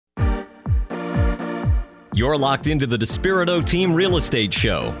You're locked into the Despirito Team Real Estate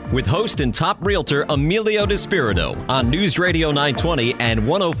Show with host and top realtor Emilio Despirito on News Radio 920 and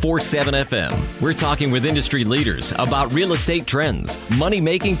 104.7 FM. We're talking with industry leaders about real estate trends,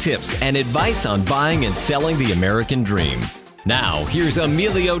 money-making tips, and advice on buying and selling the American dream. Now, here's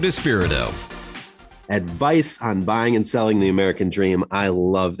Emilio Despirito. Advice on buying and selling the American dream. I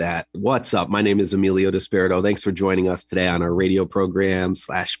love that. What's up? My name is Emilio Despirito. Thanks for joining us today on our radio program /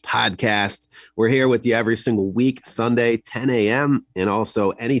 podcast. We're here with you every single week, Sunday, 10 a.m. and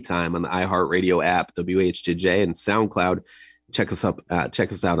also anytime on the iHeartRadio app, WH2J and SoundCloud. Check us out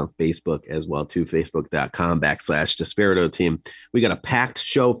on Facebook as well, too, facebook.com/Despirito Team. We got a packed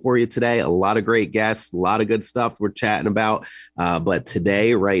show for you today. A lot of great guests, a lot of good stuff we're chatting about. But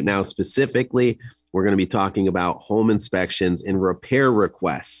today, right now, specifically, we're going to be talking about home inspections and repair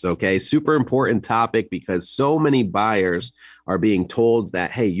requests. Okay, super important topic because so many buyers are being told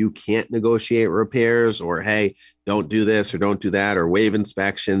that, hey, you can't negotiate repairs, or hey, don't do this or don't do that, or waive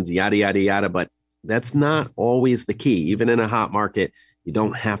inspections, yada, yada, yada. But that's not always the key. Even in a hot market, you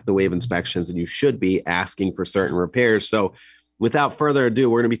don't have to waive inspections, and you should be asking for certain repairs. So without further ado,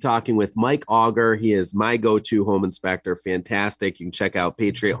 we're going to be talking with Mike Auger. He is my go-to home inspector. Fantastic. You can check out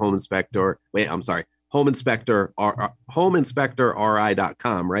Patriot Home Inspector. Home Inspector,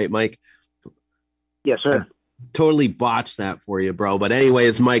 homeinspectorri.com, right, Mike? Yes, sir. I totally botched that for you, bro. But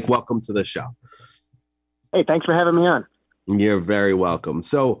anyways, Mike, welcome to the show. Hey, thanks for having me on. You're very welcome.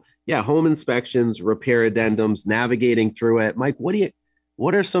 So yeah, home inspections, repair addendums, navigating through it. Mike,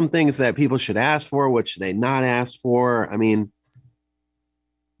 what are some things that people should ask for? What should they not ask for? I mean,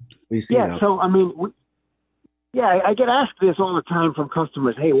 we see. Yeah. So, I mean, I get asked this all the time from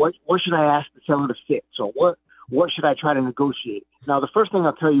customers. Hey, what should I ask the seller to fix? So what should I try to negotiate? Now, the first thing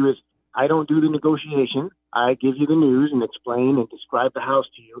I'll tell you is I don't do the negotiation. I give you the news and explain and describe the house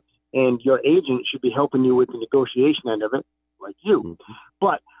to you. And your agent should be helping you with the negotiation end of it, like you. Mm-hmm.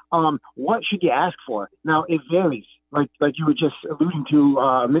 But what should you ask for? Now, it varies. Like you were just alluding to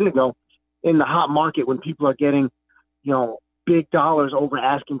a minute ago, in the hot market when people are getting, big dollars over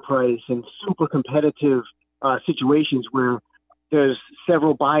asking price and super competitive situations where there's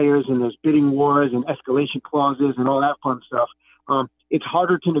several buyers and there's bidding wars and escalation clauses and all that fun stuff. It's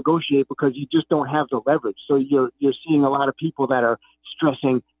harder to negotiate because you just don't have the leverage. So you're seeing a lot of people that are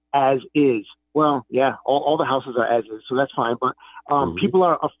stressing as is. Well, yeah, all the houses are as is, so that's fine. But people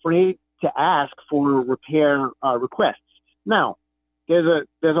are afraid to ask for repair requests. Now, there's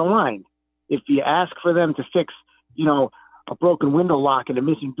a line. If you ask for them to fix, a broken window lock and a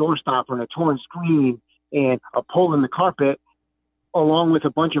missing door stopper and a torn screen and a pole in the carpet, along with a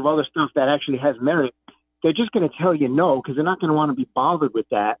bunch of other stuff that actually has merit, they're just going to tell you no because they're not going to want to be bothered with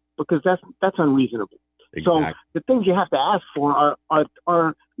that because that's unreasonable. Exactly. So the things you have to ask for are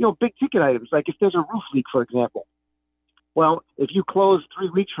big ticket items. Like if there's a roof leak, for example. Well, if you close 3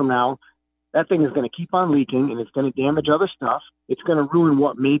 weeks from now, that thing is going to keep on leaking and it's going to damage other stuff. It's going to ruin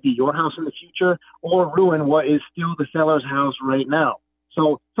what may be your house in the future or ruin what is still the seller's house right now.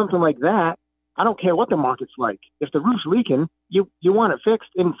 So something like that, I don't care what the market's like. If the roof's leaking, you want it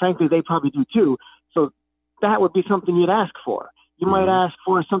fixed, and frankly, they probably do too. So that would be something you'd ask for. You might ask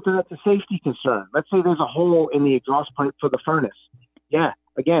for something that's a safety concern. Let's say there's a hole in the exhaust pipe for the furnace. Yeah,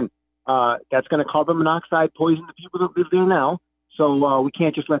 again, that's going to carbon monoxide poison the people that live there now. So we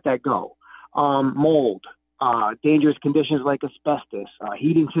can't just let that go. Mold, dangerous conditions like asbestos,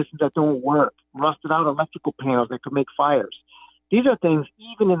 heating systems that don't work, rusted out electrical panels that could make fires. These are things,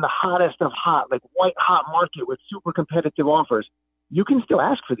 even in the hottest of hot, like white hot market with super competitive offers, you can still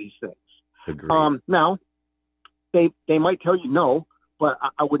ask for these things. Agreed. Now, they might tell you no, but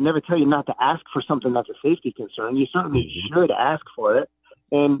I would never tell you not to ask for something that's a safety concern. You certainly should ask for it.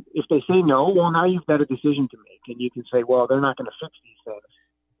 And if they say no, well, now you've got a decision to make. And you can say, well, they're not going to fix these things.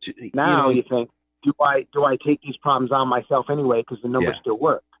 Now you think, do I take these problems on myself anyway because the numbers still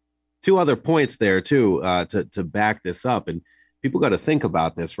work? Two other points there, too, to back this up. And people got to think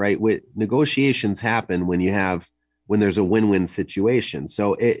about this, right? Negotiations happen when there's a win-win situation.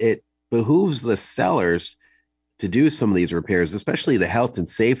 So it behooves the sellers to do some of these repairs, especially the health and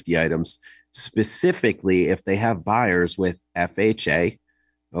safety items, specifically if they have buyers with FHA,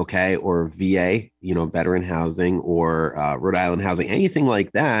 okay, or VA, veteran housing or Rhode Island housing, anything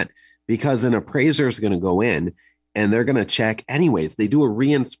like that, because an appraiser is going to go in and they're going to check anyways. They do a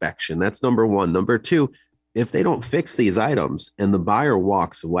reinspection. That's number one. Number two, if they don't fix these items and the buyer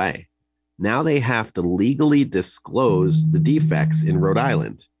walks away, now they have to legally disclose the defects in Rhode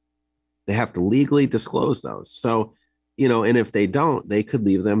Island. They have to legally disclose those. So, and if they don't, they could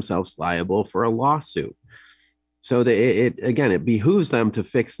leave themselves liable for a lawsuit. So it behooves them to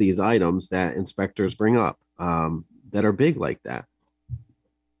fix these items that inspectors bring up that are big like that.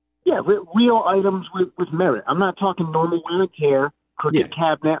 Yeah, real items with merit. I'm not talking normal wear and tear, crooked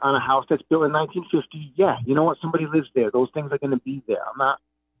cabinet on a house that's built in 1950. Yeah, you know what? Somebody lives there. Those things are going to be there.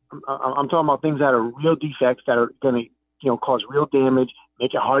 I'm talking about things that are real defects that are going to, cause real damage,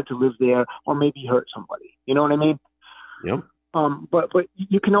 make it hard to live there, or maybe hurt somebody. You know what I mean? Yep. But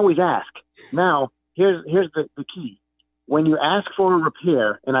you can always ask. Now, here's the key. When you ask for a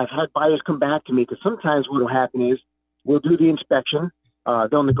repair, and I've had buyers come back to me, because sometimes what will happen is we'll do the inspection,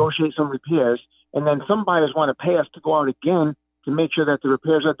 they'll negotiate some repairs, and then some buyers want to pay us to go out again to make sure that the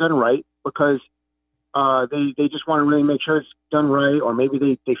repairs are done right, because they just want to really make sure it's done right, or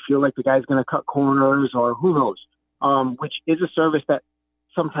maybe they feel like the guy's going to cut corners, or who knows, which is a service that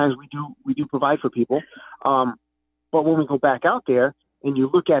sometimes we do provide for people. But when we go back out there and you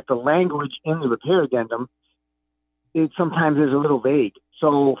look at the language in the repair addendum, it sometimes is a little vague.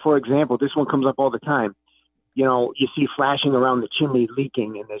 So, for example, this one comes up all the time. You see flashing around the chimney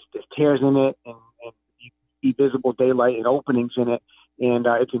leaking, and there's tears in it, and you see visible daylight and openings in it. And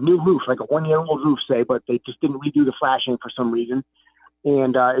it's a new roof, like a 1-year-old roof, say, but they just didn't redo the flashing for some reason,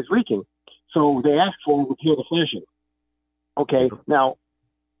 and it's leaking. So they asked for repair the flashing. Okay, now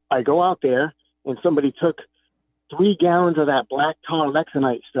I go out there, and somebody took 3 gallons of that black tar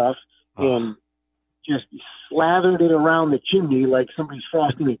Lexanite stuff and just slathered it around the chimney like somebody's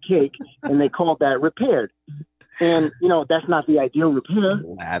frosting a cake, and they called that repaired. And that's not the ideal repair.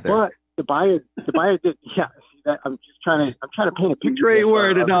 But the buyer did. Yeah, I'm trying to paint a picture. It's a great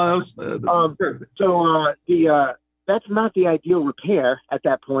word. That's not the ideal repair at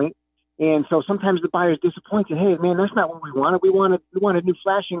that point. And so sometimes the buyer's disappointed. Hey, man, that's not what we wanted. We wanted new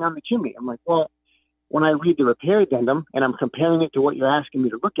flashing on the chimney. I'm like, well, when I read the repair addendum and I'm comparing it to what you're asking me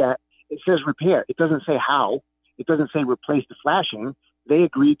to look at, it says repair. It doesn't say how. It doesn't say replace the flashing. They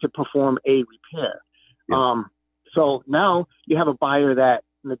agreed to perform a repair. Yeah. So now you have a buyer that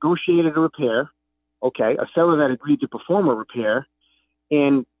negotiated a repair, okay, a seller that agreed to perform a repair,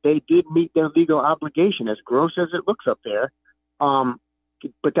 and they did meet their legal obligation, as gross as it looks up there,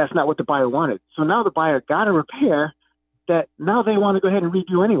 but that's not what the buyer wanted. So now the buyer got a repair that now they want to go ahead and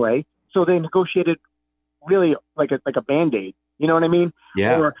redo anyway, so they negotiated really like a Band-Aid. You know what I mean?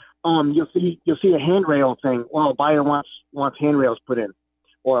 Yeah. Or you'll see a handrail thing. Well, a buyer wants handrails put in,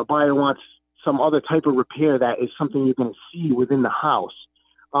 or a buyer wants some other type of repair that is something you're going to see within the house.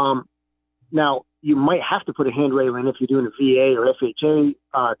 Now, you might have to put a handrail in if you're doing a VA or FHA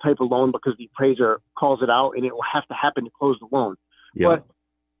type of loan, because the appraiser calls it out, and it will have to happen to close the loan. Yeah. But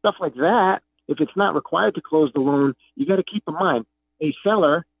stuff like that, if it's not required to close the loan, you got to keep in mind a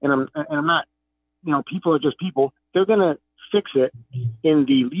seller, and I'm not, people are just people. They're going to fix it in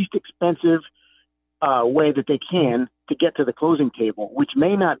the least expensive way that they can to get to the closing table, which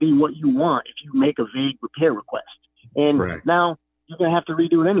may not be what you want if you make a vague repair request. And now you're going to have to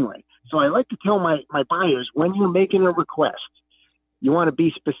redo it anyway. So I like to tell my buyers, when you're making a request, you want to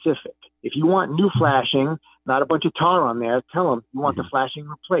be specific. If you want new flashing, not a bunch of tar on there, tell them you want the flashing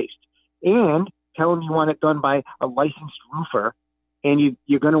replaced. And tell them you want it done by a licensed roofer, and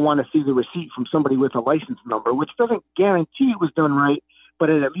you're going to want to see the receipt from somebody with a license number, which doesn't guarantee it was done right, but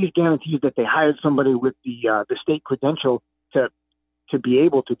it at least guarantees that they hired somebody with the state credential to be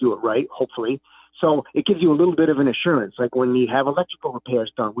able to do it right, hopefully. So it gives you a little bit of an assurance. Like when you have electrical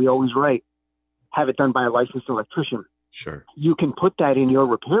repairs done, we always write, have it done by a licensed electrician. Sure. You can put that in your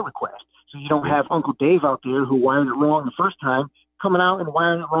repair request. So you don't have Uncle Dave out there who wired it wrong the first time, coming out and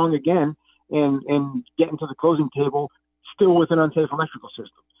wiring it wrong again and getting to the closing table still with an unsafe electrical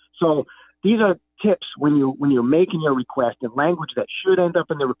system. So these are tips when you're making your request in language that should end up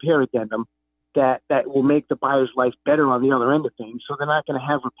in the repair addendum that will make the buyer's life better on the other end of things. So they're not going to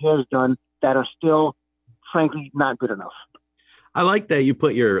have repairs done that are still, frankly, not good enough. I like that you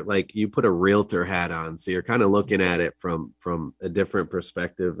put you put a realtor hat on. So you're kind of looking at it from a different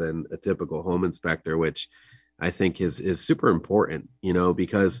perspective than a typical home inspector, which I think is super important,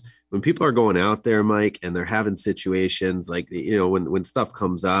 because when people are going out there, Mike, and they're having situations like, when stuff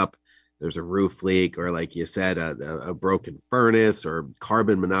comes up, there's a roof leak, or like you said, a broken furnace or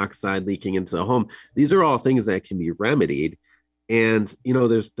carbon monoxide leaking into the home. These are all things that can be remedied. And,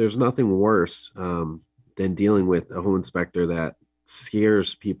 there's nothing worse than dealing with a home inspector that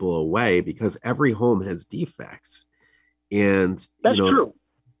scares people away, because every home has defects. And that's true.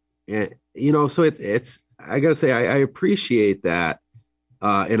 And, so it's, I gotta say, I appreciate that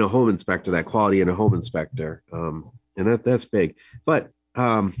in a home inspector, that quality in a home inspector. And that's big. But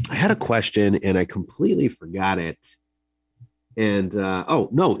I had a question and I completely forgot it. And oh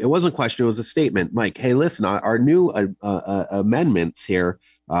no, it wasn't a question; it was a statement, Mike. Hey, listen, our new amendments here,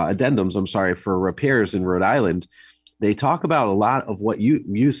 addendums. I'm sorry, for repairs in Rhode Island. They talk about a lot of what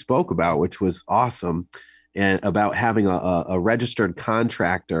you spoke about, which was awesome, and about having a registered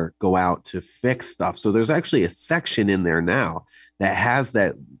contractor go out to fix stuff. So there's actually a section in there now that has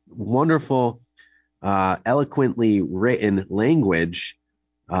that wonderful, eloquently written language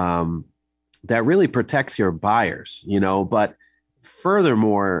that really protects your buyers, but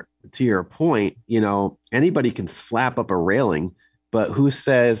furthermore, to your point, anybody can slap up a railing, but who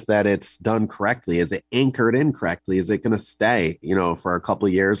says that it's done correctly? Is it anchored in correctly? Is it going to stay, for a couple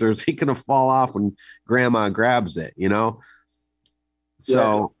of years, or is it going to fall off when grandma grabs it,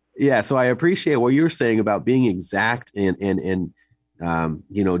 So, so I appreciate what you're saying about being exact and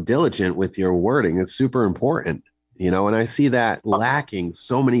diligent with your wording. It's super important, and I see that lacking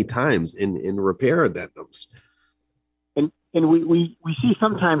so many times in repair addendums. And we see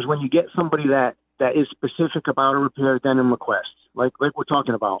sometimes when you get somebody that is specific about a repair addendum request, like we're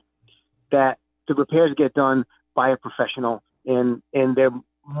talking about, that the repairs get done by a professional and they're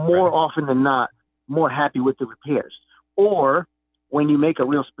more often than not more happy with the repairs. Or when you make a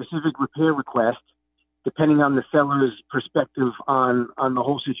real specific repair request, depending on the seller's perspective on the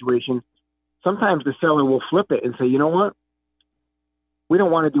whole situation, sometimes the seller will flip it and say, you know what? We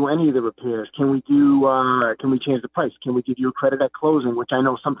don't want to do any of the repairs. Can we change the price? Can we give you a credit at closing? Which I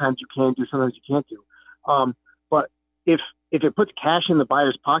know sometimes you can do, sometimes you can't do. But if it puts cash in the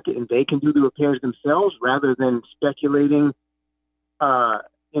buyer's pocket and they can do the repairs themselves rather than speculating,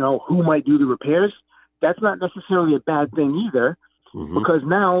 who might do the repairs, that's not necessarily a bad thing either, because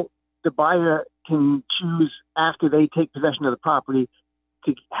now the buyer can choose after they take possession of the property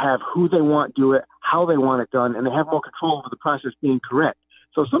to have who they want do it, how they want it done, and they have more control over the process being correct.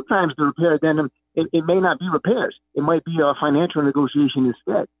 So sometimes the repair addendum, it may not be repairs. It might be a financial negotiation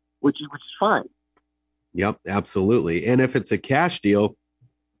instead, which is fine. Yep, absolutely. And if it's a cash deal,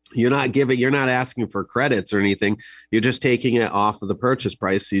 you're not asking for credits or anything. You're just taking it off of the purchase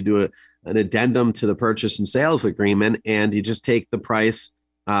price. So you do an addendum to the purchase and sales agreement, and you just take the price,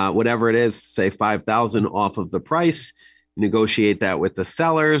 whatever it is, say $5,000 off of the price, negotiate that with the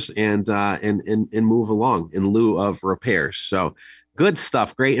sellers, and move along in lieu of repairs. So good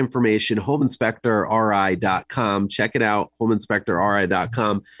stuff. Great information. HomeInspectorRI.com. Check it out.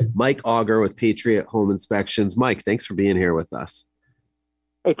 HomeInspectorRI.com. Mike Auger with Patriot Home Inspections. Mike, thanks for being here with us.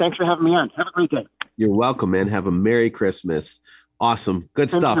 Hey, thanks for having me on. Have a great day. You're welcome, man. Have a Merry Christmas. Awesome. Good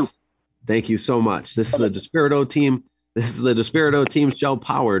stuff. Thank you so much. This is the Despirito team. This is the Despirito team show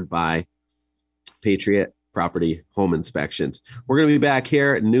powered by Patriot Property Home Inspections. We're going to be back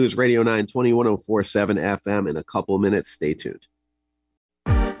here at News Radio 920 1047 FM in a couple of minutes. Stay tuned.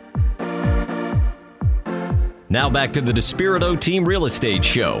 Now back to the Despirito Team Real Estate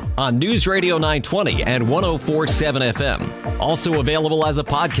Show on News Radio 920 and 1047 FM. Also available as a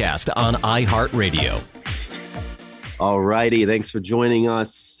podcast on iHeartRadio. All righty. Thanks for joining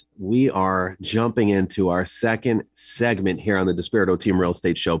us. We are jumping into our second segment here on the Despirito Team Real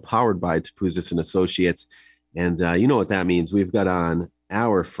Estate Show, powered by Topouzis and Associates. And you know what that means. We've got on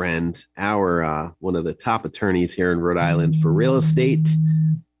our friend, one of the top attorneys here in Rhode Island for real estate.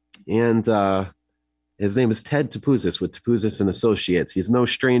 And his name is Ted Topouzis with Topouzis and Associates. He's no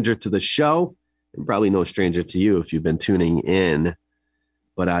stranger to the show, and probably no stranger to you if you've been tuning in.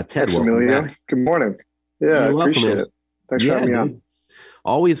 But Ted, thanks, Emilio. Good morning. Yeah, I appreciate it. Thanks for having me on.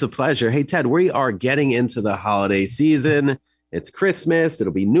 Always a pleasure. Hey, Ted, we are getting into the holiday season. It's Christmas.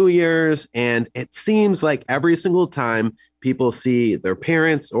 It'll be New Year's. And it seems like every single time people see their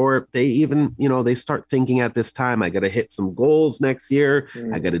parents, or they even, they start thinking at this time, I got to hit some goals next year.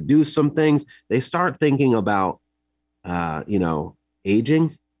 I got to do some things. They start thinking about,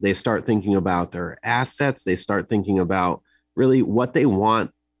 aging. They start thinking about their assets. They start thinking about really what they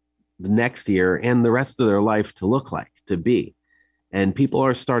want the next year and the rest of their life to look like, to be. And people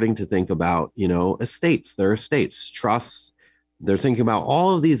are starting to think about, estates, their estates, trusts. They're thinking about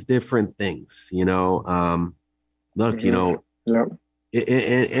all of these different things, and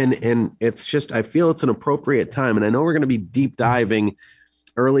it's just, I feel it's an appropriate time. And I know we're going to be deep diving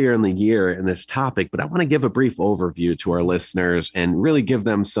earlier in the year in this topic, but I want to give a brief overview to our listeners and really give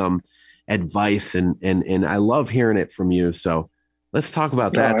them some advice. And I love hearing it from you. So let's talk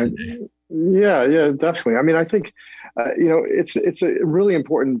about that today. Yeah, definitely. I mean, I think, it's a really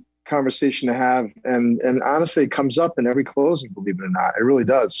important conversation to have. And honestly, it comes up in every closing, believe it or not. It really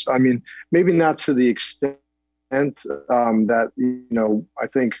does. I mean, maybe not to the extent that, I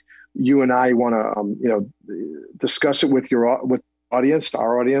think you and I want to, discuss it with our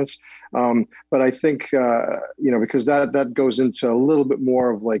audience. But I think, because that goes into a little bit more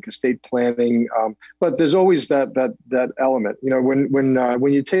of like estate planning. But there's always that element,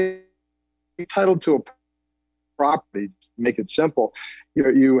 when you take title to a property, to make it simple,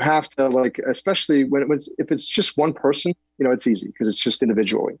 you have to, like, especially if it's just one person, it's easy because it's just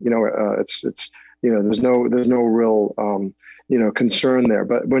individually, there's no real, concern there.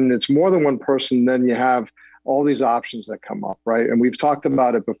 But when it's more than one person, then you have all these options that come up, right? And we've talked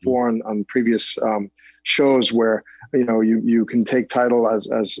about it before on previous shows where, you can take title as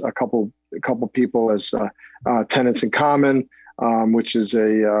a couple people as tenants in common, which is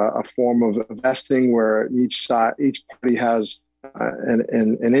a form of vesting where each party has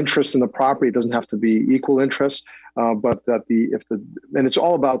an interest in the property. It doesn't have to be equal interest, but and it's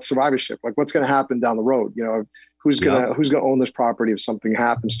all about survivorship. Like, what's going to happen down the road? Who's gonna own this property if something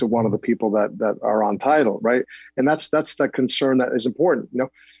happens to one of the people that are on title, right? And that's the concern that is important.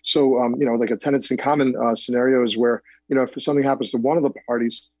 So like a tenants in common scenario is where, if something happens to one of the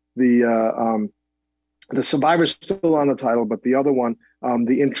parties, the survivor's still on the title, but the other one,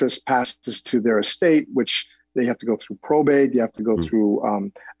 the interest passes to their estate, which they have to go through probate. You have to go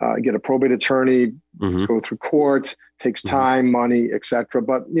through, get a probate attorney, go through court, takes time, money, etc.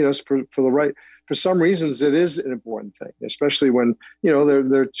 But, for some reasons, it is an important thing, especially when,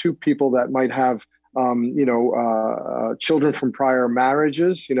 there are two people that might have, children from prior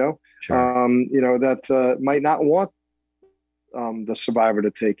marriages, that might not want the survivor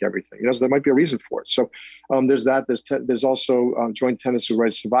to take everything. So there might be a reason for it. So there's that. There's also joint tenants who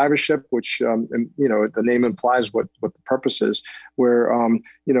write survivorship, which the name implies what the purpose is. Where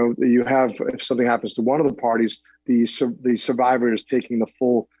you have, if something happens to one of the parties, the survivor is taking the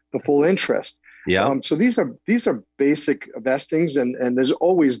full interest. Yeah. So these are basic vestings, and there's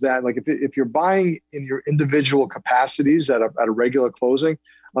always that. Like if you're buying in your individual capacities at a regular closing,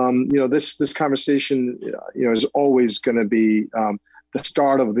 this conversation, is always going to be the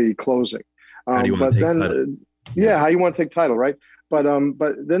start of the closing. How do you want to take title? How you want to take title, right? But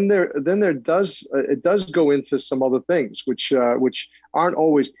then it does go into some other things which aren't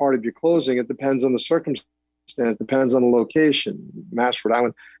always part of your closing. It depends on the circumstance. It depends on the location, Mass Rhode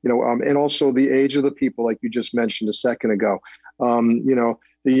Island, and also the age of the people, like you just mentioned a second ago. The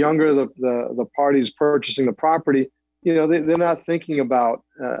younger the parties purchasing the property, they're not thinking about,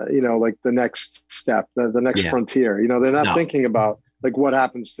 like the next step, the next frontier. They're not thinking about like what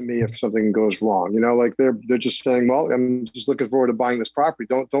happens to me if something goes wrong. Like they're just saying, well, I'm just looking forward to buying this property.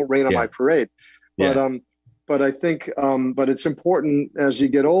 Don't rain on my parade. But I think, but it's important as you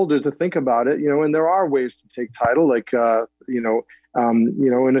get older to think about it, and there are ways to take title, like, in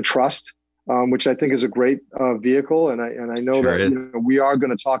a trust, which I think is a great vehicle. And I know that we are going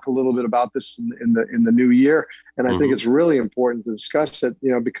to talk a little bit about this in the new year. And I think it's really important to discuss it,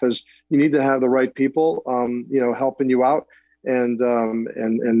 because you need to have the right people, helping you out and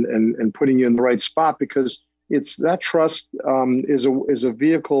putting you in the right spot, because it's that trust is a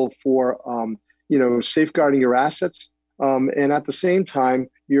vehicle for, safeguarding your assets. And at the same time,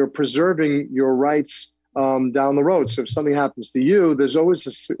 you're preserving your rights down the road. So if something happens to you, there's always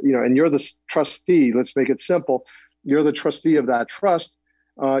and you're the trustee. Let's make it simple. You're the trustee of that trust.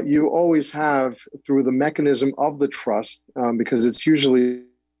 You always have, through the mechanism of the trust, because it's usually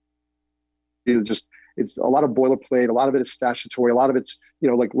it's a lot of boilerplate. A lot of it is statutory. A lot of it's,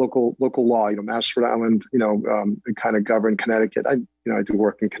 like local law, Mass Rhode Island, kind of govern Connecticut. I do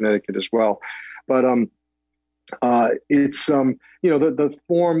work in Connecticut as well. But it's the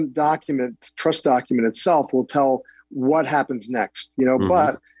form document, trust document itself will tell what happens next.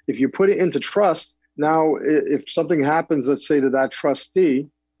 But if you put it into trust, now if something happens, let's say to that trustee,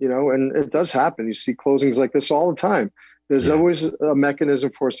 and it does happen. You see closings like this all the time. There's always a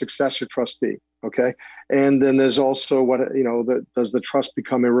mechanism for a successor trustee. Okay. And then there's also does the trust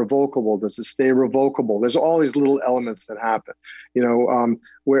become irrevocable? Does it stay revocable? There's all these little elements that happen,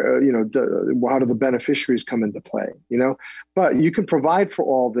 where, how do the beneficiaries come into play, but you can provide for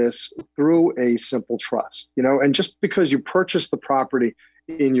all this through a simple trust, and just because you purchase the property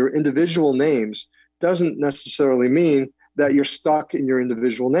in your individual names doesn't necessarily mean that you're stuck in your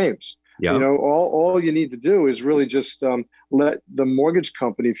individual names. Yeah. All you need to do is really just let the mortgage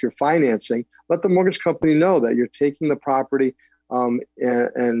company, if you're financing, let the mortgage company know that you're taking the property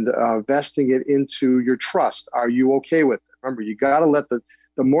and vesting it into your trust. Are you okay with it? Remember, you got to let the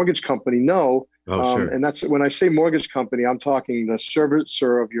mortgage company know. Sure. And that's when I say mortgage company, I'm talking the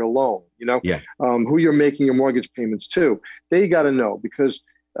servicer of your loan, who you're making your mortgage payments to. They got to know, because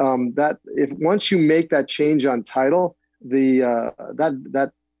that if once you make that change on title,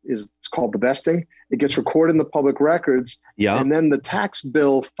 that is called the vesting. It gets recorded in the public records, and then the tax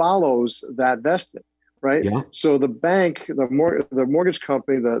bill follows that vesting, right? Yeah. So the bank, the mortgage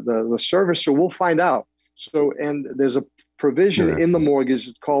company, the servicer will find out. So, and there's a provision in the mortgage.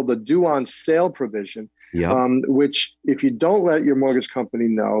 It's called the due on sale provision, which if you don't let your mortgage company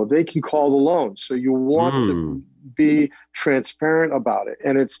know, they can call the loan. So you want to be transparent about it.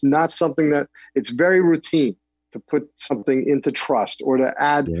 And it's not something that it's very routine to put something into trust or to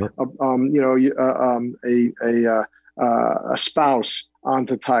add, a spouse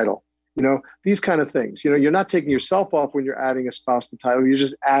onto title. These kind of things. You're not taking yourself off when you're adding a spouse to title. You're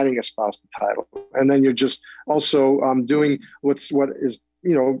just adding a spouse to title, and then you're just also doing what is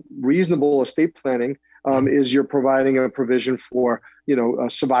reasonable estate planning. Is you're providing a provision for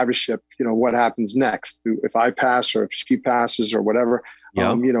survivorship. What happens next if I pass or if she passes or whatever.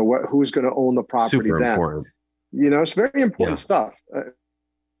 Who's going to own the property? Super then? Important. It's very important stuff. It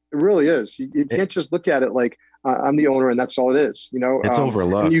really is. You can't just look at it like I'm the owner and that's all it is. It's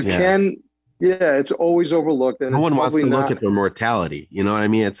overlooked. It's always overlooked. And no one wants to look at their mortality. You know what I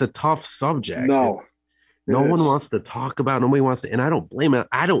mean? It's a tough subject. No one wants to talk about. Nobody wants to, and I don't blame it.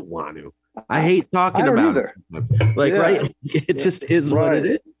 I don't want to. I hate talking about it. Right? It just is what it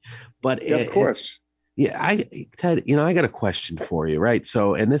is. But of course. Ted, I got a question for you, right?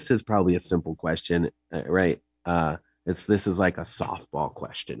 So, and this is probably a simple question, right? This is like a softball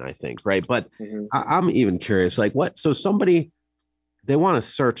question, I think, right? But I'm even curious, like so somebody, they want to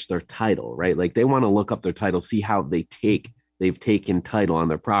search their title, right? Like they want to look up their title, see how they've taken title on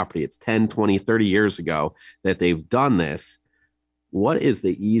their property. It's 10, 20, 30 years ago that they've done this. What is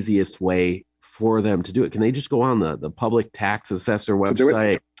the easiest way for them to do it? Can they just go on the public tax assessor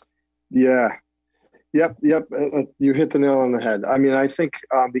website? Yeah. Yep. You hit the nail on the head. I mean, I think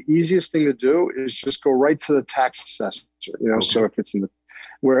the easiest thing to do is just go right to the tax assessor, so if it's in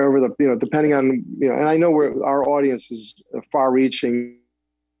wherever depending on, and I know where our audience is far reaching,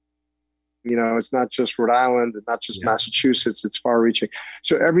 it's not just Rhode Island and not just Massachusetts, it's far reaching.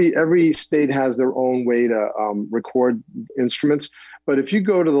 So every state has their own way to record instruments. But if you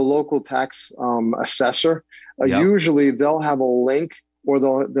go to the local tax assessor, usually they'll have a link or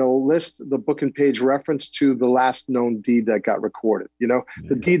they'll list the book and page reference to the last known deed that got recorded,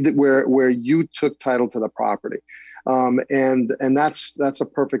 the deed that where you took title to the property. And that's a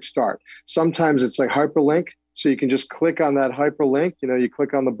perfect start. Sometimes it's like hyperlink. So you can just click on that hyperlink, you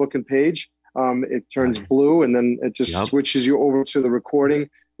click on the book and page, it turns blue and then it just switches you over to the recording,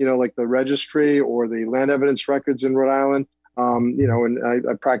 like the registry or the land evidence records in Rhode Island. And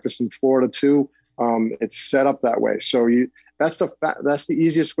I practice in Florida too. It's set up that way. So that's the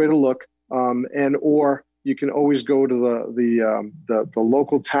easiest way to look. Or you can always go to the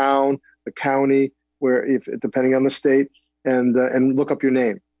local town, the county, where depending on the state, and look up your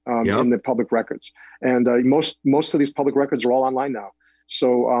name in the public records. And most of these public records are all online now.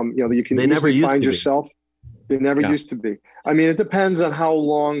 So you can easily find yourself. They never used to be. I mean, it depends on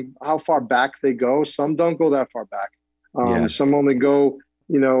how far back they go. Some don't go that far back. Some only go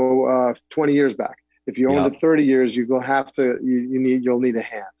 20 years back. If you owned it 30 years, you'll need a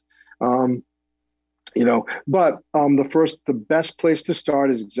hand. But the best place to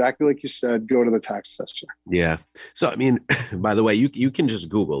start is exactly like you said, go to the tax assessor. Yeah. So, I mean, by the way, you can just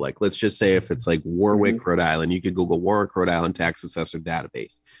Google, like, let's just say if it's like Warwick, Rhode Island, you could Google Warwick, Rhode Island tax assessor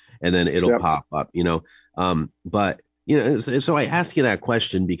database, and then it'll pop up, but so I ask you that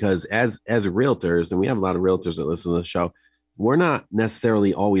question because as realtors, and we have a lot of realtors that listen to the show, we're not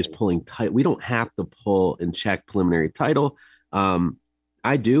necessarily always pulling title. We don't have to pull and check preliminary title.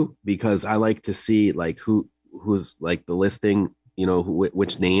 I do because I like to see like who's like the listing,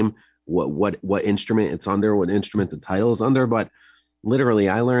 which name, what instrument it's under, what instrument the title is under. But literally,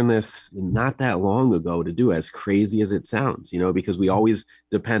 I learned this not that long ago to do, as crazy as it sounds, because we always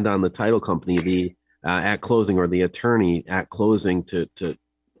depend on the title company, at closing, or the attorney at closing to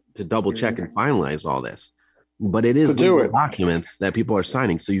double check and finalize all this. But it is legal documents that people are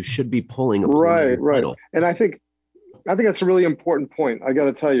signing, so you should be pulling a title. And I think that's a really important point. I got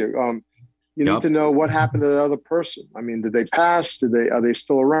to tell you, you need to know what happened to the other person. I mean, did they pass? Are they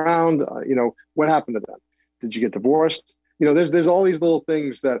still around? What happened to them? Did you get divorced? There's all these little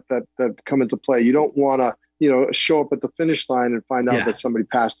things that come into play. You don't want to, show up at the finish line and find out that somebody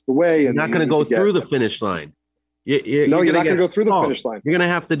passed away. And you're not going to go through the finish line. You're not going to go through the finish line. You're going to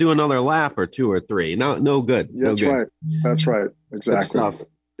have to do another lap or two or three. No good. That's right. That's right. Exactly.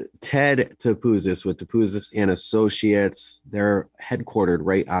 Ted Topouzis with Topouzis and Associates. They're headquartered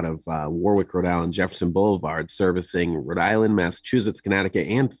right out of Warwick, Rhode Island, Jefferson Boulevard, servicing Rhode Island, Massachusetts, Connecticut,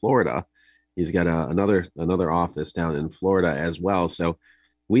 and Florida. He's got another office down in Florida as well. So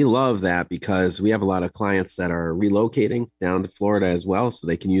We love that because we have a lot of clients that are relocating down to Florida as well, so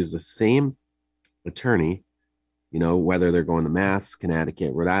they can use the same attorney, whether they're going to Mass,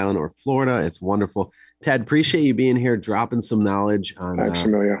 Connecticut, Rhode Island, or Florida. It's wonderful. Ted, appreciate you being here, dropping some knowledge on Thanks,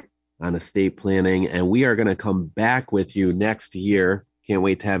 Amelia. On estate planning. And we are going to come back with you next year. Can't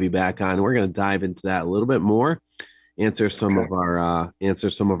wait to have you back on. We're going to dive into that a little bit more, answer some of our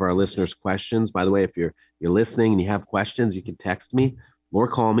listeners' questions. By the way, if you're listening and you have questions, you can text me or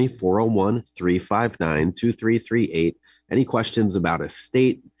call me 401-359-2338. Any questions about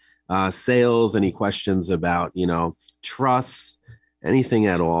estate sales, any questions about, trusts, anything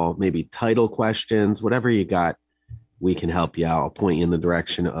at all, maybe title questions, whatever you got, we can help you out. I'll point you in the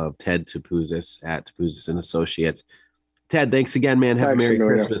direction of Ted Topouzis at Topouzis and Associates. Ted, thanks again, man. Have a Merry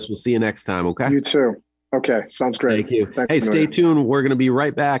Christmas. We'll see you next time. Okay. You too. Okay. Sounds great. Thank you. Thanks, hey, stay tuned. We're going to be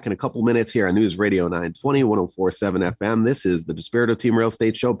right back in a couple minutes here on News Radio 920, 104.7 FM. This is the Despirito Team Real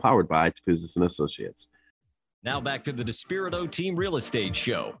Estate Show powered by Topouzis and Associates. Now back to the Despirito Team Real Estate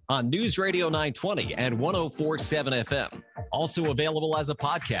Show on News Radio 920 and 104.7 FM. Also available as a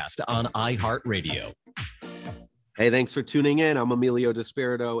podcast on iHeartRadio. Hey, thanks for tuning in. I'm Emilio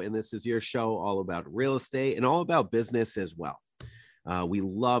Despirito, and this is your show all about real estate and all about business as well. We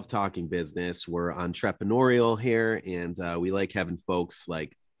love talking business. We're entrepreneurial here, and we like having folks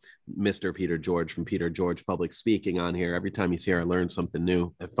like Mr. Peter George from Peter George Public Speaking on here. Every time he's here, I learn something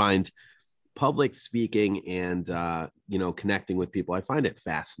new. I find public speaking and, connecting with people, I find it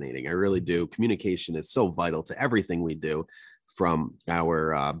fascinating. I really do. Communication is so vital to everything we do, from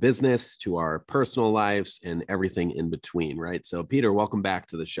our business to our personal lives and everything in between, right? So, Peter, welcome back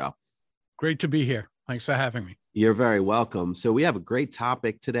to the show. Great to be here. Thanks for having me. You're very welcome. So we have a great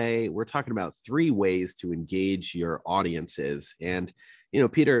topic today. We're talking about 3 ways to engage your audiences. And,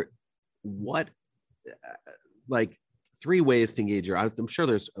 Peter, what, 3 ways to engage I'm sure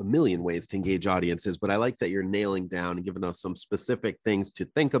there's a million ways to engage audiences, but I like that you're nailing down and giving us some specific things to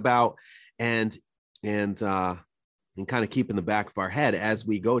think about and kind of keep in the back of our head as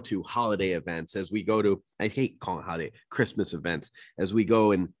we go to holiday events, as we go to, I hate calling it holiday, Christmas events, as we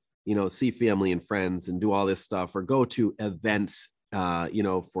go and, see family and friends and do all this stuff, or go to events,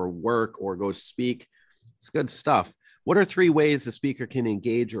 for work, or go speak. It's good stuff. What are 3 ways the speaker can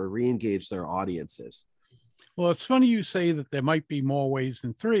engage or re-engage their audiences? Well, it's funny you say that there might be more ways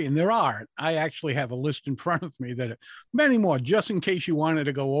than 3, and there are. I actually have a list in front of me that are many more, just in case you wanted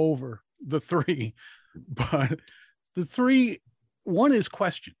to go over the 3. But the 3, one is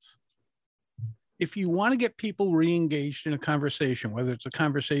questions. If you want to get people re-engaged in a conversation, whether it's a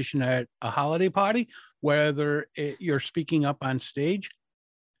conversation at a holiday party, whether you're speaking up on stage,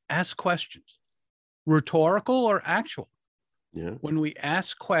 ask questions, rhetorical or actual. Yeah. When we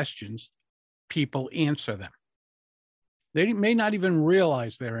ask questions, people answer them. They may not even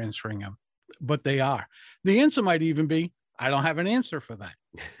realize they're answering them, but they are. The answer might even be, I don't have an answer for that.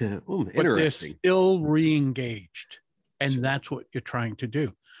 Ooh, but they're still re-engaged. And that's what you're trying to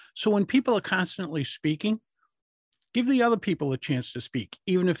do. So when people are constantly speaking, give the other people a chance to speak,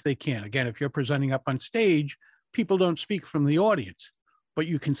 even if they can. Again, if you're presenting up on stage, people don't speak from the audience, but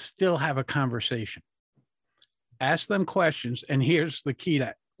you can still have a conversation. Ask them questions. And here's the key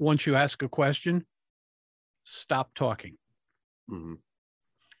to once you ask a question, stop talking. Mm-hmm.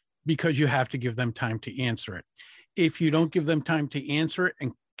 Because you have to give them time to answer it. If you don't give them time to answer it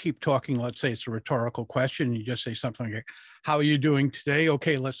and keep talking, let's say it's a rhetorical question, you just say something like, how are you doing today?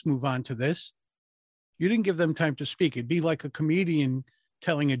 Okay, let's move on to this. You didn't give them time to speak. It'd be like a comedian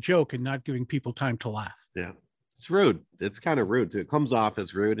telling a joke and not giving people time to laugh. Yeah, it's rude. It's kind of rude too. It comes off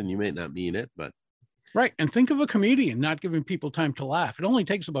as rude and you may not mean it, but. Right. And think of a comedian not giving people time to laugh. It only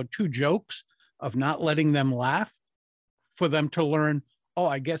takes about 2 jokes of not letting them laugh for them to learn, oh,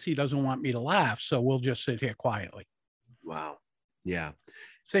 I guess he doesn't want me to laugh, so we'll just sit here quietly. Wow. Yeah.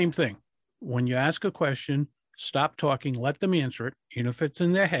 Same thing. When you ask a question, stop talking, let them answer it, even if it's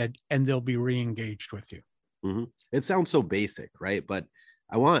in their head, and they'll be re-engaged with you. Mm-hmm. It sounds so basic, right? But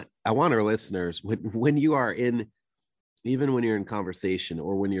I want our listeners, when you are in, even when you're in conversation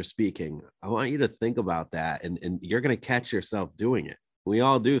or when you're speaking, I want you to think about that, and you're going to catch yourself doing it. We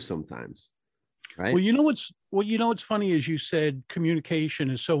all do sometimes, right? Well, what's funny is you said communication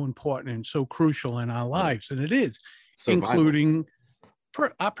is so important and so crucial in our lives, and it is, including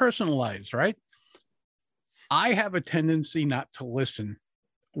our personal lives, right? I have a tendency not to listen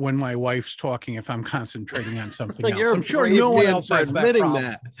when my wife's talking if I'm concentrating on something else. I'm sure no one else has that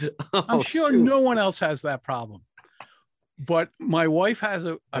problem. I'm sure no one else has that problem. But my wife has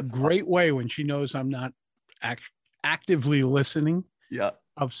a great way when she knows I'm not actively listening. Yeah.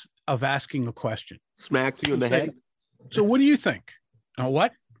 Of asking a question. Smacks you in the head. So what do you think?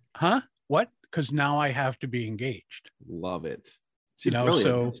 What? Huh? What? Because now I have to be engaged. Love it. She's brilliant.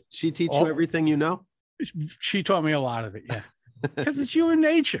 So she teach you everything you know? She taught me a lot of it, yeah. Because it's human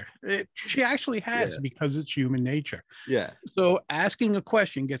nature. She actually has, because it's human nature. Yeah. So asking a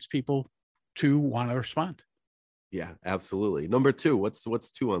question gets people to want to respond. Yeah, absolutely. Number 2, what's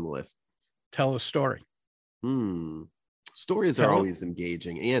 2 on the list? Tell a story. Stories are always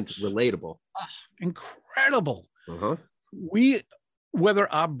engaging and relatable. Incredible. Uh-huh.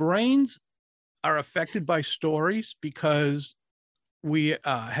 Whether our brains are affected by stories because we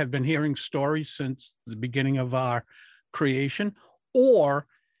have been hearing stories since the beginning of our creation, or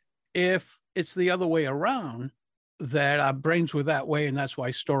if it's the other way around, that our brains were that way and that's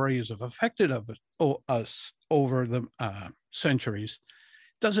why stories have affected us over the centuries,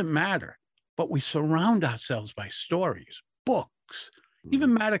 doesn't matter. But we surround ourselves by stories, books,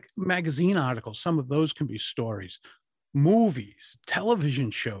 even magazine articles. Some of those can be stories, movies,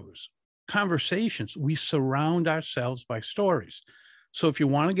 television shows, conversations. We surround ourselves by stories. So if you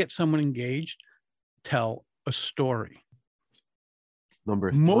want to get someone engaged, tell a story.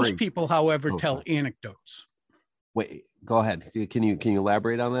 Number 3. Most people, however, tell anecdotes. Wait, go ahead. Can you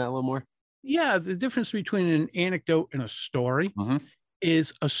elaborate on that a little more? Yeah, the difference between an anecdote and a story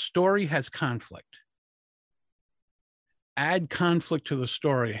is a story has conflict. Add conflict to the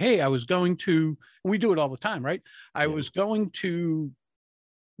story. Hey, I was going to, we do it all the time, right? I was going to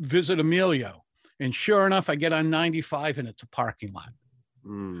visit Emilio, and sure enough, I get on 95 and it's a parking lot.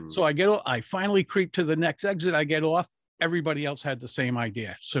 So I finally creep to the next exit. I get off. Everybody else had the same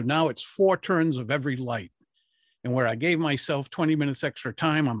idea. So now it's 4 turns of every light. And where I gave myself 20 minutes extra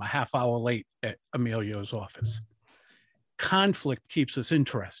time, I'm a half hour late at Emilio's office. Conflict keeps us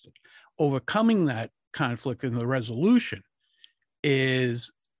interested. Overcoming that conflict and the resolution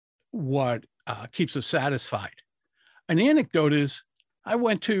is what keeps us satisfied. An anecdote is, I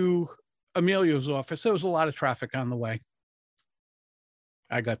went to Emilio's office. There was a lot of traffic on the way.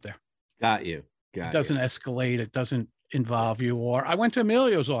 I got there. Got you. It doesn't escalate. It doesn't involve you. Or I went to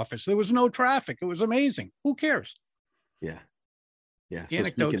Emilio's office. There was no traffic. It was amazing. Who cares? Yeah. Yeah. So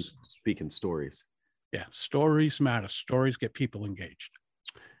Anecdotes. Speaking stories. Yeah. Stories matter. Stories get people engaged.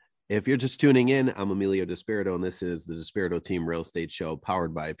 If you're just tuning in, I'm Emilio Despirito, and this is the Despirito Team Real Estate Show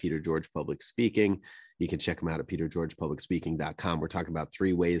powered by Peter George Public Speaking. You can check them out at petergeorgepublicspeaking.com. We're talking about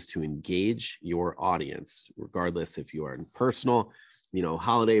 3 ways to engage your audience, regardless if you are in personal,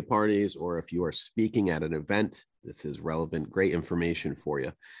 holiday parties, or if you are speaking at an event. This is relevant, great information for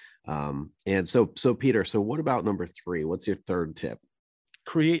you. And so Peter, so what about number 3? What's your 3rd tip?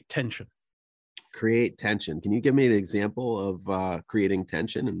 Create tension. Create tension. Can you give me an example of creating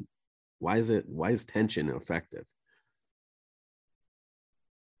tension, and why is tension effective?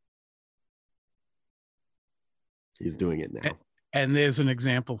 He's doing it now. And there's an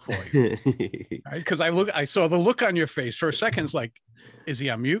example for you. Right? Because I saw the look on your face for a second. It's like, is he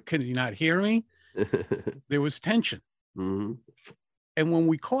on mute? Can he not hear me? There was tension. And when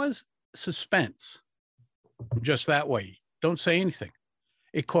we cause suspense just that way, don't say anything.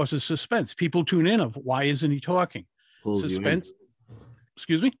 It causes suspense. People tune in of, why isn't he talking? Suspense.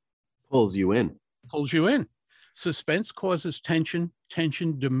 Excuse me? Pulls you in. Pulls you in. Suspense causes tension.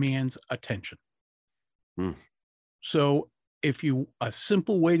 Tension demands attention. So a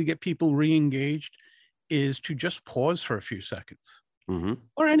simple way to get people re-engaged is to just pause for a few seconds,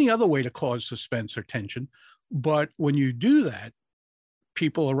 or any other way to cause suspense or tension. But when you do that,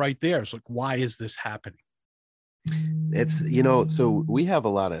 people are right there. It's like, why is this happening? It's, so we have a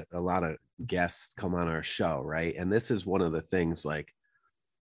lot of guests come on our show, right? And this is one of the things, like,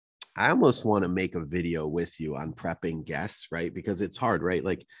 I almost want to make a video with you on prepping guests, right? Because it's hard, right?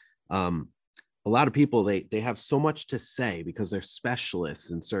 Like, a lot of people, they have so much to say because they're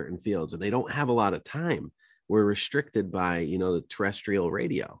specialists in certain fields and they don't have a lot of time. We're restricted by, the terrestrial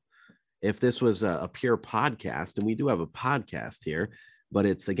radio. If this was a pure podcast, and we do have a podcast here, but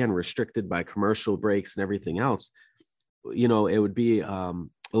it's, again, restricted by commercial breaks and everything else, it would be a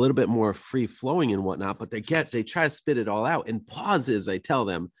little bit more free flowing and whatnot, but they try to spit it all out. And pauses, I tell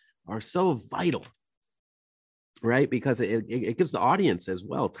them, are so vital, right? Because it gives the audience as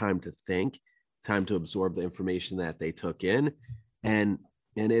well time to think, time to absorb the information that they took in. And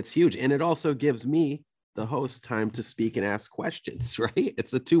it's huge. And it also gives me, the host, time to speak and ask questions, right?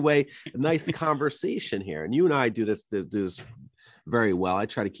 It's a two-way, nice conversation here. And you and I do this very well. I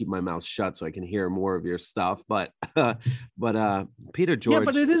try to keep my mouth shut so I can hear more of your stuff. But Peter George. Yeah,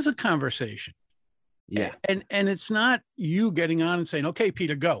 but it is a conversation. Yeah. And it's not you getting on and saying, okay,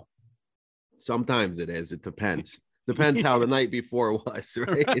 Peter, go. Sometimes it is. It depends. Depends how the night before was,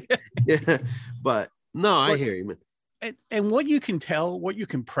 right? Yeah. But no, I hear you, man. and what you can tell, what you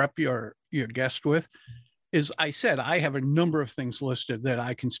can prep your guest with is, I said, I have a number of things listed that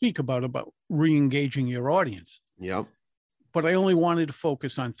I can speak about re-engaging your audience. Yep. But I only wanted to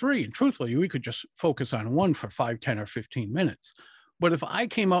focus on 3. And truthfully, we could just focus on 1 for 5, 10, or 15 minutes. But if I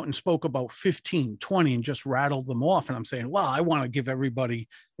came out and spoke about 15, 20 and just rattled them off, and I'm saying, well, I want to give everybody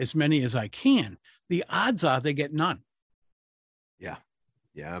as many as I can, the odds are they get none. Yeah.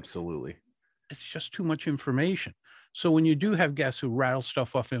 Yeah, absolutely. It's just too much information. So when you do have guests who rattle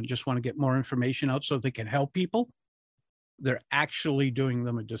stuff off and just want to get more information out so they can help people, they're actually doing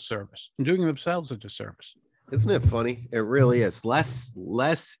them a disservice and doing themselves a disservice. Isn't it funny? It really is. Less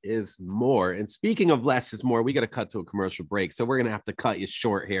is more. And speaking of less is more, we got to cut to a commercial break. So we're going to have to cut you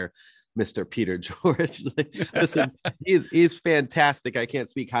short here, Mr. Peter George. Listen, he's fantastic. I can't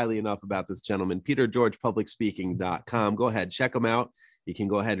speak highly enough about this gentleman. PeterGeorgePublicSpeaking.com. Go ahead, check him out. You can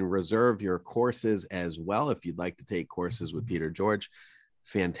go ahead and reserve your courses as well if you'd like to take courses with Peter George.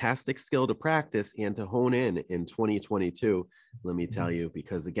 Fantastic skill to practice and to hone in 2022, let me tell you,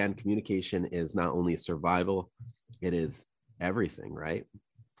 because again, communication is not only survival, it is everything, right?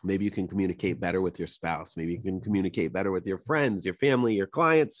 Maybe you can communicate better with your spouse. Maybe you can communicate better with your friends, your family, your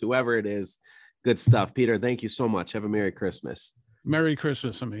clients, whoever it is. Good stuff. Peter, thank you so much. Have a Merry Christmas. Merry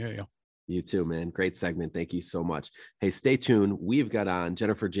Christmas, Emilio. You too, man. Great segment. Thank you so much. Hey, stay tuned. We've got on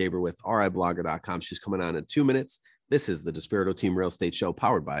Jennifer Jaber with RIBlogger.com. She's coming on in 2 minutes. This is the Despirito Team Real Estate Show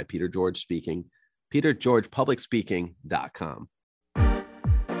powered by Peter George Speaking, PeterGeorgePublicSpeaking.com.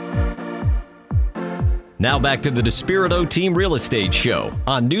 Now back to the Despirito Team Real Estate Show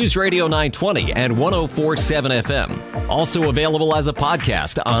on News Radio 920 and 104.7 FM. Also available as a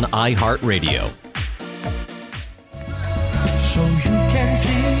podcast on iHeartRadio. So you can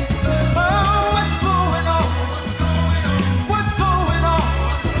see what's going on, what's going on,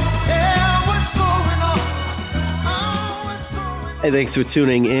 yeah, what's going on, what's going on. Hey, thanks for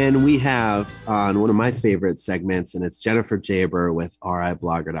tuning in. We have on one of my favorite segments, and it's Jennifer Jaber with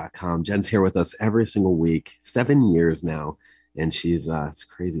RIBlogger.com. Jen's here with us every single week, 7 years now, and she's it's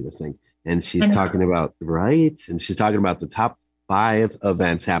crazy to think. And she's talking about and she's talking about the top 5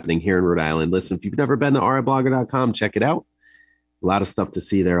 events happening here in Rhode Island. Listen, if you've never been to RIBlogger.com, check it out. A lot of stuff to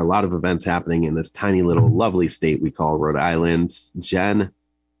see there, a lot of events happening in this tiny little lovely state we call Rhode Island. Jen,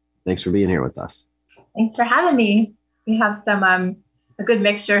 thanks for being here with us. Thanks for having me. We have some a good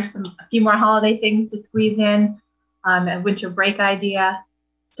mixture, a few more holiday things to squeeze in, a winter break idea.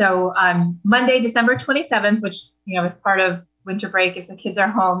 So Monday, December 27th, which is part of winter break, if the kids are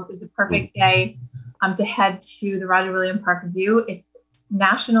home, is the perfect day to head to the Roger William Park Zoo. It's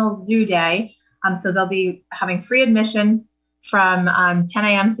National Zoo Day, so they'll be having free admission from 10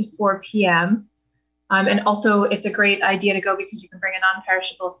 a.m. to 4 p.m. And also it's a great idea to go because you can bring a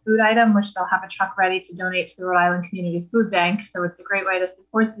non-perishable food item, which they'll have a truck ready to donate to the Rhode Island Community Food Bank. So it's a great way to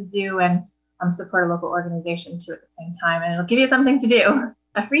support the zoo and support a local organization too at the same time. And it'll give you something to do,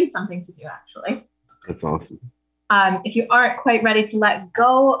 a free something to do, actually. That's awesome. If you aren't quite ready to let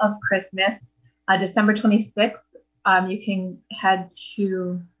go of Christmas, December 26th, you can head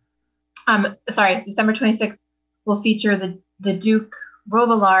to, December 26th will feature the Duke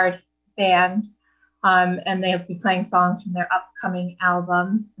Robillard Band, and they'll be playing songs from their upcoming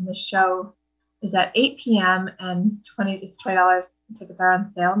album. And the show is at 8 p.m. and it's $20. Tickets are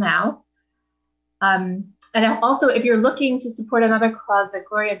on sale now. And also, if you're looking to support another cause, the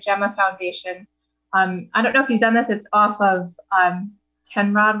Gloria Gemma Foundation, I don't know if you've done this. It's off of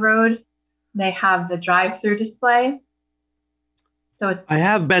 10 Rod Road. They have the drive-through display. So I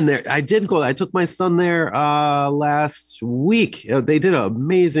have been there. I did go. I took my son there last week. They did an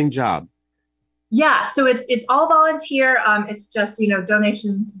amazing job. Yeah. So it's all volunteer. It's just,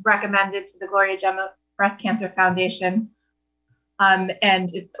 donations recommended to the Gloria Gemma Breast Cancer Foundation. And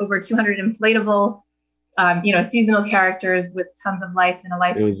it's over 200 inflatable, seasonal characters with tons of lights and a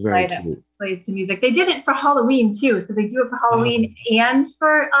light display that plays to music. They did it for Halloween too. So they do it for Halloween and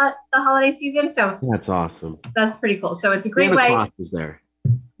for the holiday season. So that's awesome. That's pretty cool. So it's a great way. Claus was there.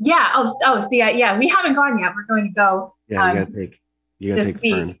 Yeah. Yeah. We haven't gone yet. We're going to go. Yeah. You gotta take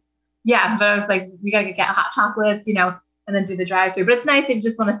week. Fern. Yeah. But I was like, we got to get hot chocolates, and then do the drive-through. But it's nice if you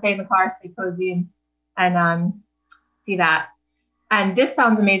just want to stay in the car, stay cozy and see that. And this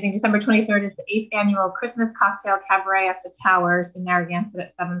sounds amazing. December 23rd is the 8th annual Christmas Cocktail Cabaret at the Towers in Narragansett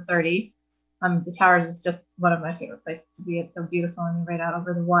at 7:30. The Towers is just one of my favorite places to be. It's so beautiful and right out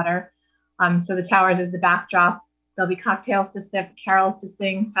over the water. So the Towers is the backdrop. There'll be cocktails to sip, carols to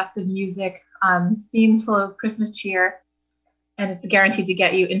sing, festive music, scenes full of Christmas cheer. And it's guaranteed to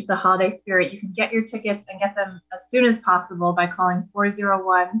get you into the holiday spirit. You can get your tickets and get them as soon as possible by calling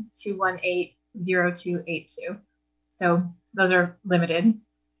 401-218-0282. So those are limited.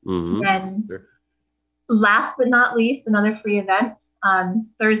 Mm-hmm. And Sure. last but not least, another free event.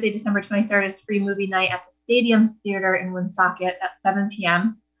 Thursday, December 23rd is free movie night at the Stadium Theater in Woonsocket at 7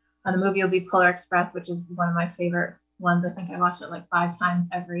 p.m. The movie will be Polar Express, which is one of my favorite ones. I think I watch it like 5 times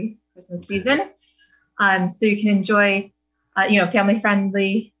every Christmas season. So you can enjoy,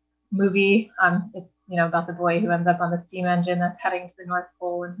 family-friendly movie. It's, about the boy who ends up on the steam engine that's heading to the North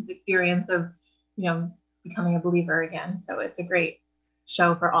Pole and his experience of, becoming a believer again. So it's a great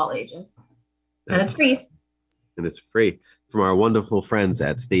show for all ages. And it's free. And it's free from our wonderful friends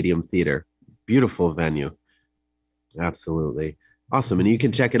at Stadium Theater. Beautiful venue. Absolutely. Awesome. And you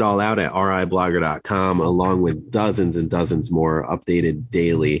can check it all out at RIBlogger.com, along with dozens and dozens more updated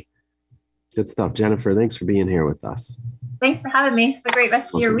daily. Good stuff. Jennifer, thanks for being here with us. Thanks for having me. Have a great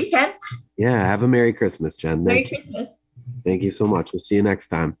rest of your weekend. Yeah. Have a Merry Christmas, Jen. Merry Christmas. Thank you so much. We'll see you next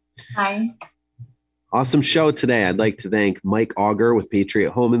time. Bye. Awesome show today. I'd like to thank Mike Auger with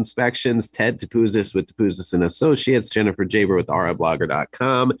Patriot Home Inspections, Ted Topouzis with Topouzis and Associates, Jennifer Jaber with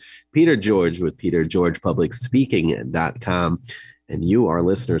RIBlogger.com, Peter George with PeterGeorgePublicSpeaking.com, and you, our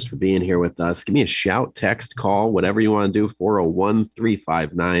listeners, for being here with us. Give me a shout, text, call, whatever you want to do,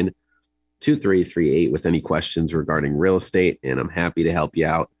 401-359-2338 with any questions regarding real estate, and I'm happy to help you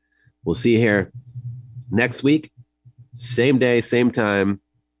out. We'll see you here next week, same day, same time.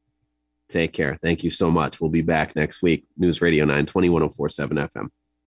 Take care. Thank you so much. We'll be back next week. News Radio 920, 104.7 FM.